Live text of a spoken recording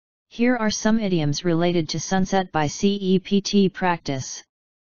Here are some idioms related to sunset by CEPT Practice.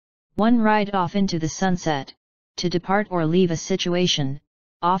 1. Ride off into the sunset, to depart or leave a situation,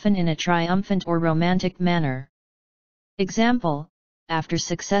 often in a triumphant or romantic manner. Example, after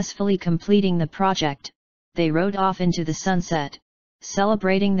successfully completing the project, they rode off into the sunset,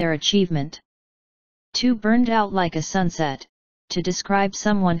 celebrating their achievement. 2. Burned out like a sunset, to describe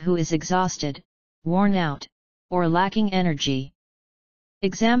someone who is exhausted, worn out, or lacking energy.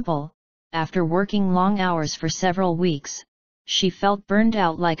 Example, after working long hours for several weeks, she felt burned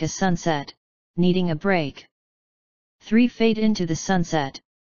out like a sunset, needing a break. 3. Fade into the sunset,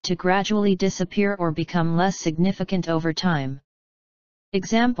 to gradually disappear or become less significant over time.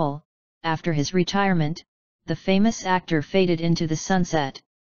 Example, after his retirement, the famous actor faded into the sunset,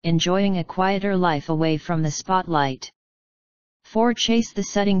 enjoying a quieter life away from the spotlight. 4. Chase the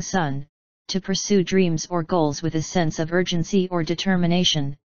setting sun, to pursue dreams or goals with a sense of urgency or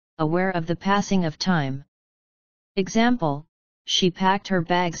determination, aware of the passing of time. Example, she packed her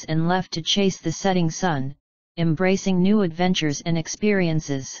bags and left to chase the setting sun, embracing new adventures and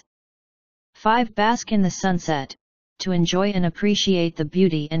experiences. 5. Bask in the sunset, to enjoy and appreciate the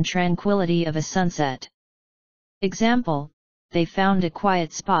beauty and tranquility of a sunset. Example, they found a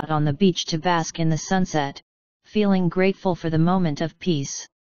quiet spot on the beach to bask in the sunset, feeling grateful for the moment of peace.